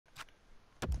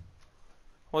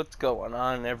What's going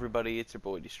on, everybody? It's your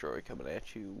boy Destroy coming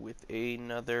at you with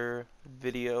another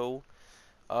video.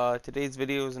 Today's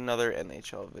video is another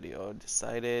NHL video. I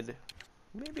decided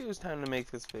maybe it was time to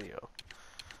make this video.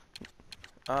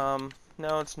 No,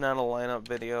 it's not a lineup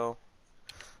video.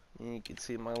 You can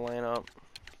see my lineup,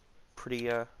 pretty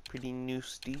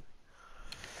noosty.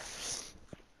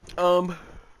 But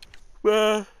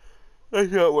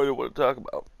that's not what I want to talk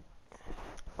about.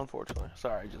 Unfortunately,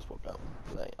 sorry, I just woke up.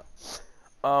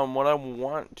 What I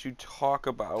want to talk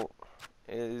about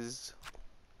is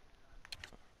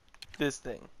this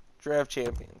thing, draft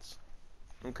champions.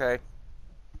 Okay.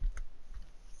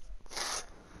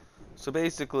 So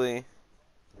basically,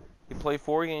 you play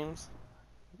 4 games.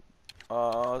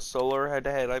 Solo or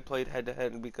head-to-head. I played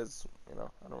head-to-head because, I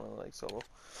don't really like solo.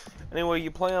 Anyway, you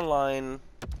play online.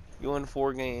 You win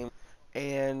 4 games.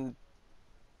 And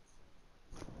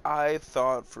I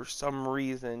thought for some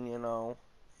reason,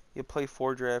 you play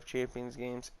 4 draft champions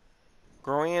games.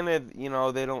 Granted,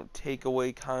 they don't take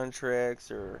away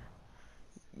contracts or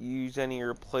use any of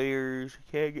your players. You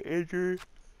can't get injured.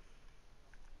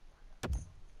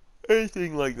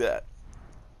 Anything like that.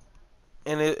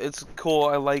 And it's cool.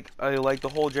 I like the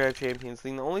whole draft champions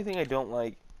thing. The only thing I don't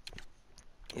like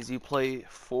is you play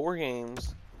 4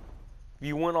 games. If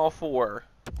you win all 4,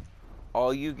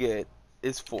 all you get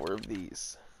is 4 of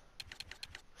these.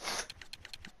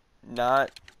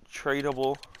 Not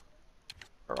tradable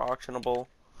or auctionable.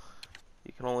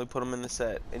 You can only put them in the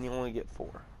set, and you only get 4.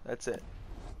 That's it.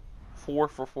 4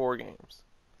 for 4 games.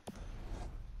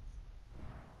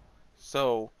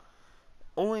 So,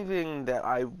 only thing that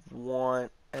I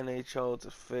want NHL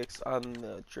to fix on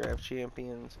the draft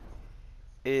champions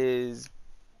is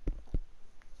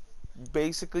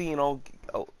basically,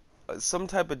 some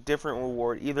type of different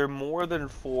reward, either more than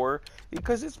 4,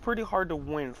 because it's pretty hard to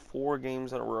win 4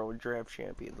 games in a row in draft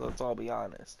champions. Let's all be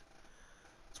honest.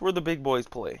 It's where the big boys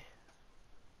play.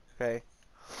 Okay,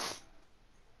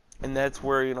 and that's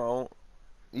where you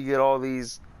get all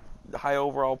these high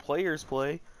overall players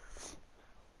play,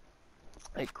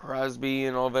 like Crosby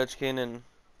and Ovechkin and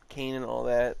Kane and all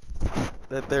that.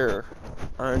 That they're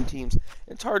on teams.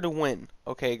 It's hard to win.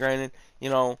 Okay, granted,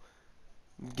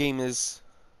 game is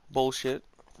bullshit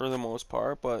for the most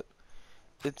part, but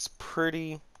it's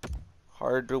pretty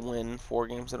hard to win 4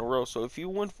 games in a row. So if you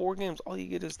win 4 games, all you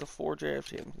get is the 4 draft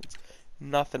champions.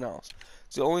 Nothing else.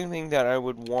 It's the only thing that I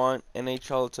would want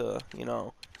NHL to,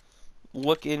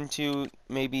 look into.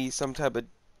 Maybe some type of.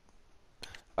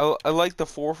 I like the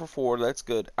 4 for 4. That's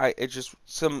good. It's just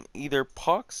some either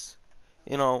pucks,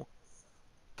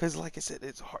 because like I said,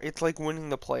 it's hard. It's like winning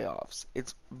the playoffs.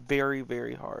 It's very,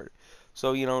 very hard.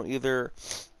 So either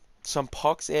some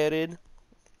pucks added,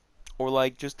 or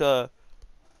like just a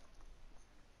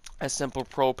simple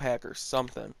pro pack or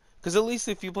something. Because at least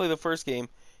if you play the first game,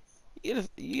 you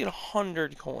get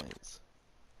 100 coins.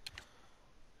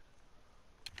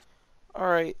 All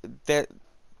right,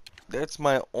 that's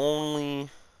my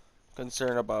only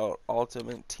concern about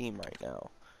Ultimate Team right now.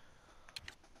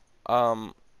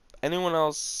 Anyone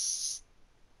else,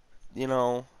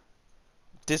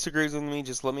 disagrees with me,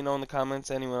 just let me know in the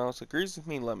comments. Anyone else agrees with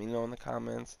me, let me know in the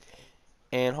comments.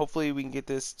 And hopefully we can get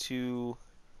this to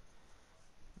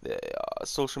the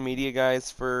social media guys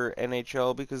for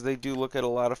NHL, because they do look at a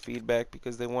lot of feedback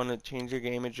because they want to change their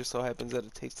game. It just so happens that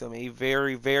it takes them a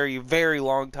very, very, very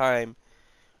long time.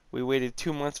 We waited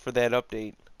 2 months for that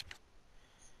update.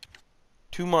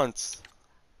 2 months.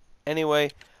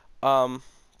 Anyway,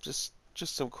 just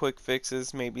some quick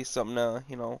fixes, maybe something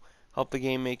to, help the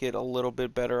game make it a little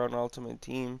bit better on Ultimate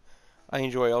Team. I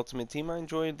enjoy Ultimate Team. I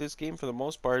enjoy this game for the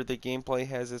most part. The gameplay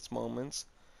has its moments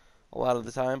a lot of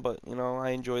the time, but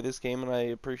I enjoy this game and I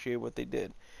appreciate what they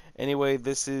did. Anyway,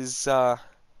 that's all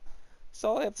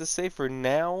I have to say for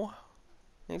now.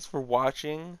 Thanks for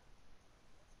watching,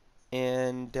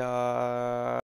 and